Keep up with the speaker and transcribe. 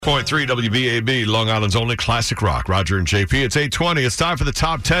.3 WBAB, Long Island's only classic rock. Roger and JP. It's 8:20. It's time for the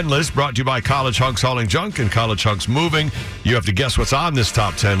top 10 list, brought to you by College Hunks Hauling Junk and College Hunks Moving. You have to guess what's on this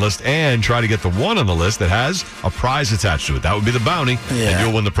top 10 list and try to get the one on the list that has a prize attached to it. That would be the bounty, and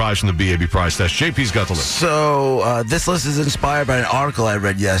you'll win the prize from the BAB prize test. JP's got the list. So this list is inspired by an article I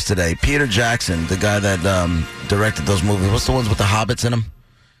read yesterday. Peter Jackson, the guy that directed those movies. What's the ones with the hobbits in them?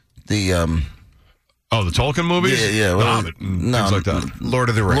 The Tolkien movies? Yeah. The Hobbit, things like that. Lord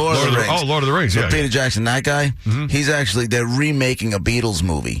of the Rings. Lord of the Rings. Oh, Lord of the Rings, so yeah. Peter Jackson, that guy, they're remaking a Beatles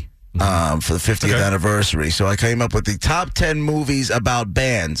movie for the 50th anniversary. So I came up with the top 10 movies about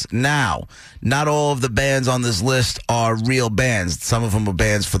bands. Now, not all of the bands on this list are real bands. Some of them are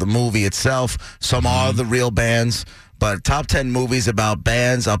bands for the movie itself. Some are the real bands. But top 10 movies about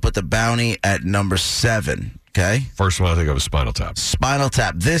bands, I'll put the bounty at number 7. Okay. First one I think of is Spinal Tap. Spinal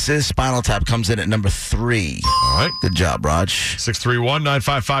Tap. This is Spinal Tap. Comes in at number 3. All right. Good job, Raj.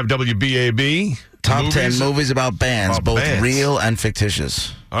 631-955 WBAB. Top 10 movies about bands, both real and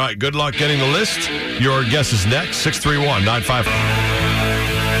fictitious. All right. Good luck getting the list. Your guess is next. 631-955.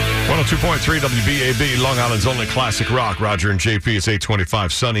 102.3 WBAB, Long Island's only classic rock. Roger and JP. It's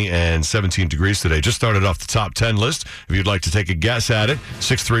 8:25, sunny and 17 degrees today. Just started off the top 10 list. If you'd like to take a guess at it,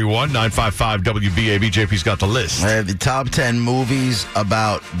 631-955 WBAB. JP's got the list. I have the top 10 movies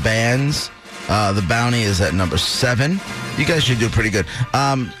about bands. The bounty is at number 7. You guys should do pretty good.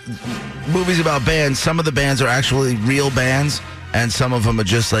 Movies about bands. Some of the bands are actually real bands, and some of them are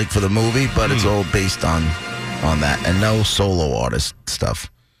just like for the movie, but it's all based on that, and no solo artist stuff.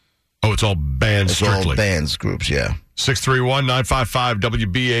 Oh, it's all bands strictly. It's all bands, groups, yeah. 631-955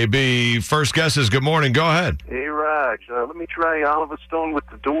 WBAB. First guess is good morning. Go ahead. Hey, Raj. Let me try Oliver Stone with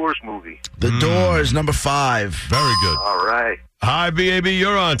the Doors movie. The Doors, number 5. Very good. All right. Hi, BAB.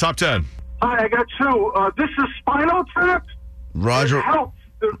 You're on. Top 10. Hi, I got 2. This is Spinal Tap. Roger. Help,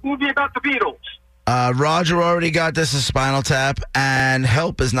 the movie about the Beatles. Roger already got This is Spinal Tap, and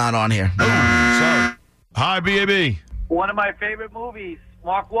Help is not on here. Oh, sorry. Hi, BAB. One of my favorite movies,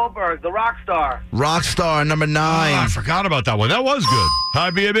 Mark Wahlberg, The Rock Star. Rockstar, number 9. Oh, I forgot about that one. That was good.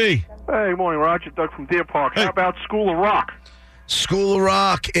 Hi, BAB. Hey, good morning, Roger. Doug from Deer Park. Hey. How about School of Rock? School of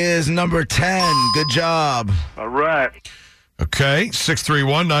Rock is number 10. Good job. All right. Okay,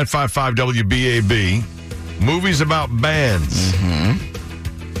 631-955 WBAB. Movies about bands.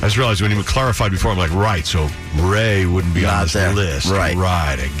 I just realized when you clarified before, I'm like, right, so Ray wouldn't be on Not this there. list. Right.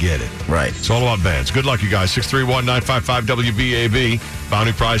 Right, I get it. Right. It's all about bands. Good luck, you guys. 631-955 WBAB.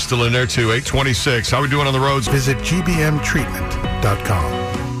 Bounty prize still in there, too. 826. How we doing on the roads? Visit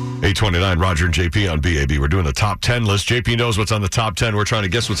gbmtreatment.com. 829, Roger and JP on BAB. We're doing the top 10 list. JP knows what's on the top 10. We're trying to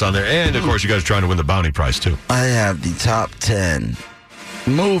guess what's on there. And, of course, you guys are trying to win the bounty prize, too. I have the top 10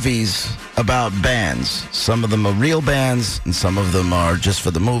 movies about bands. Some of them are real bands, and some of them are just for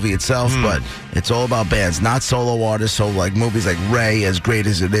the movie itself, but it's all about bands, not solo artists. So, like, movies like Ray, as great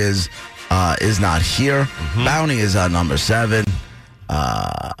as it is not here. Bounty is on number 7.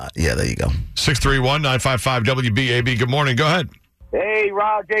 Yeah, there you go. 631-955 WBAB. Good morning. Go ahead. Hey,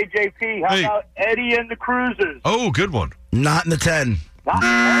 Rod, JJP. How about Eddie and the Cruisers? Oh, good one. Not in the 10. Not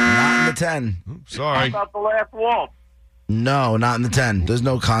in the 10. How Sorry. about The Last Waltz? No, not in the 10. There's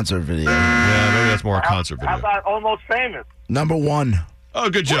no concert video. Yeah, maybe that's more a concert How video. about Almost Famous? Number 1. Oh,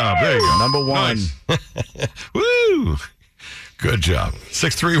 good job. There you go. Number 1. Nice. Woo! Good job.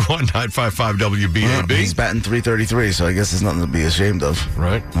 631-955 WBAB. He's batting .333, so I guess there's nothing to be ashamed of.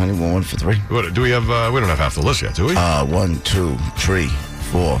 Right. I only won 1 for 3. What, do we have? We don't have half the list yet, do we? 1, 2, 3,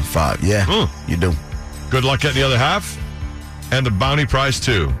 4, 5. Yeah, you do. Good luck getting the other half. And the bounty prize,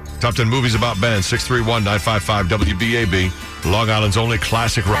 too. Top 10 movies about bands. 631-955 WBAB. Long Island's only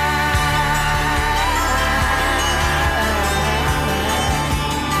classic rock.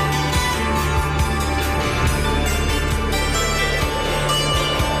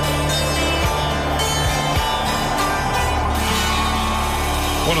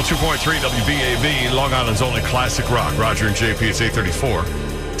 .3 WBAB, Long Island's only classic rock. Roger and JP, it's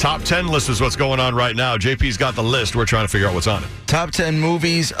 834. Top 10 list is what's going on right now. JP's got the list. We're trying to figure out what's on it. Top 10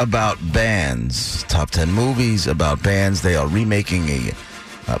 movies about bands. Top 10 movies about bands. They are remaking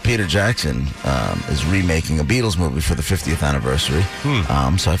Peter Jackson is remaking a Beatles movie for the 50th anniversary.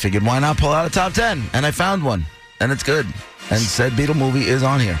 So I figured, why not pull out a top 10? And I found one. And it's good. And said Beatle movie is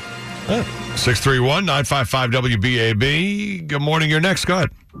on here. 631-955 WBAB. Good morning. You're next. Go ahead.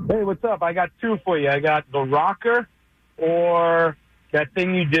 Hey, what's up? I got 2 for you. I got The Rocker or That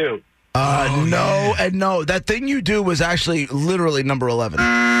Thing You Do. No. That Thing You Do was actually literally number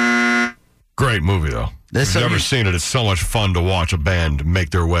 11. Great movie, though. If you've never seen it, it's so much fun to watch a band make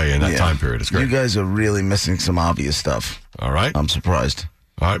their way in that time period. It's great. You guys are really missing some obvious stuff. All right. I'm surprised.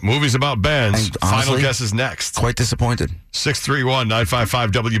 All right, movies about bands. And honestly, final guesses next. Quite disappointed.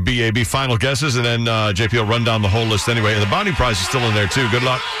 631-955-WBAB. Final guesses, and then JP will run down the whole list anyway. And the bounty prize is still in there, too. Good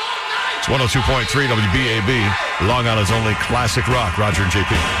luck. It's 102.3 WBAB, Long Island's only classic rock. Roger and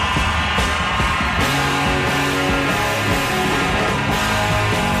JP.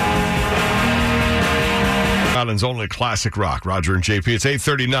 Island's only classic rock. Roger and JP. It's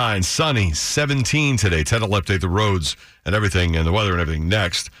 8:39, sunny, 17 today. Ted will update the roads and everything and the weather and everything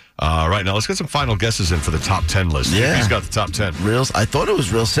next. Right now, let's get some final guesses in for the top 10 list. Yeah. JP's got the top 10. I thought it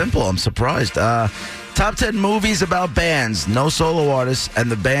was real simple. I'm surprised. Top 10 movies about bands, no solo artists, and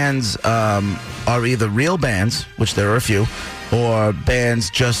the bands are either real bands, which there are a few, or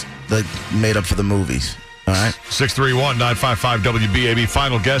bands just like made up for the movies. All right? 631-955-WBAB.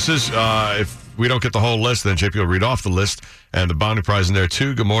 Final guesses. If we don't get the whole list, then JP will read off the list, and the bounty prize in there,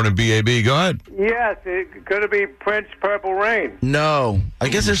 too. Good morning, BAB. Go ahead. Yes, it could be Prince, Purple Rain. No. I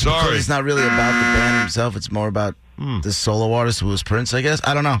guess it's sorry. because it's not really about the band himself. It's more about the solo artist who was Prince, I guess.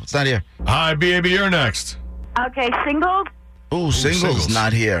 I don't know. It's not here. Hi, BAB. You're next. Okay, Singles? Ooh, Singles,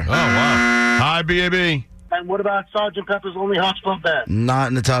 not here. Oh, wow. Hi, BAB. And what about Sgt. Pepper's Lonely Hearts Club Band? Not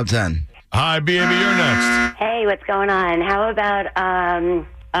in the top 10. Hi, BAB. You're next. Hey, what's going on? How about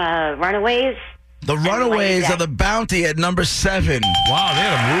Runaways? The Runaways are the bounty at number 7. Wow, they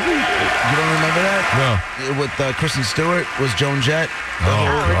had a movie? You don't remember that? No. With Kristen Stewart was Joan Jett. Oh,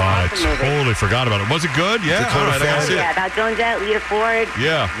 God. I awesome movie. totally forgot about it. Was it good? Yeah. Dakota All right, I gotta Fanning. see it. Yeah, about Joan Jett, Lita Ford.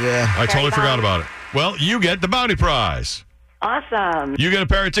 Yeah. Yeah. I totally Very forgot fun. about it. Well, you get the bounty prize. Awesome. You get a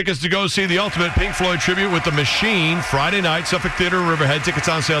pair of tickets to go see the ultimate Pink Floyd tribute with The Machine Friday night, Suffolk Theater, Riverhead. Tickets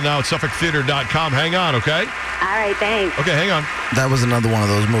on sale now at SuffolkTheater.com. Hang on, okay? All right, thanks. Okay, hang on. That was another one of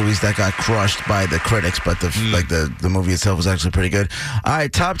those movies that got crushed by the critics, but the movie itself was actually pretty good. All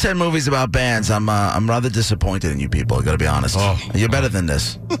right, top 10 movies about bands. I'm rather disappointed in you people. I got to be honest. Oh. You're better than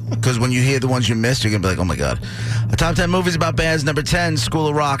this, because when you hear the ones you missed, you're gonna be like, oh my god. Top 10 movies about bands. Number 10, School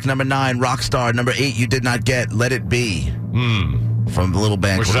of Rock. Number 9, Rockstar. Number 8, you did not get Let It Be. From the little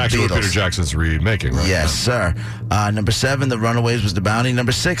band Which is called actually the what Beatles. Peter Jackson's remaking, right? Yes, sir. Number 7, The Runaways was the bounty.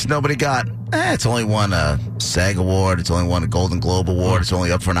 Number 6, nobody got. It's only won a SAG award. It's only won a Golden Globe award. It's only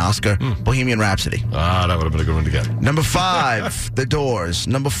up for an Oscar. Bohemian Rhapsody. Ah, that would have been a good one to get. Number 5, The Doors.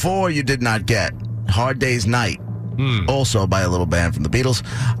 Number 4, you did not get Hard Day's Night. Also by a little band from the Beatles.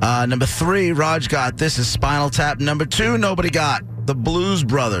 Number 3, Raj got This Is Spinal Tap. Number 2, nobody got The Blues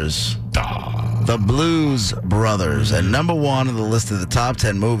Brothers. The Blues Brothers. And number 1 on the list of the top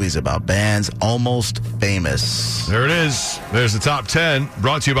 10 movies about bands, Almost Famous. There it is. There's the top 10.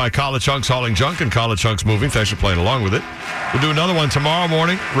 Brought to you by College Chunks Hauling Junk and College Chunks Moving. Thanks for playing along with it. We'll do another one tomorrow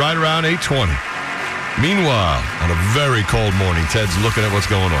morning, right around 8:20. Meanwhile, on a very cold morning, Ted's looking at what's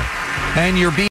going on. And you're being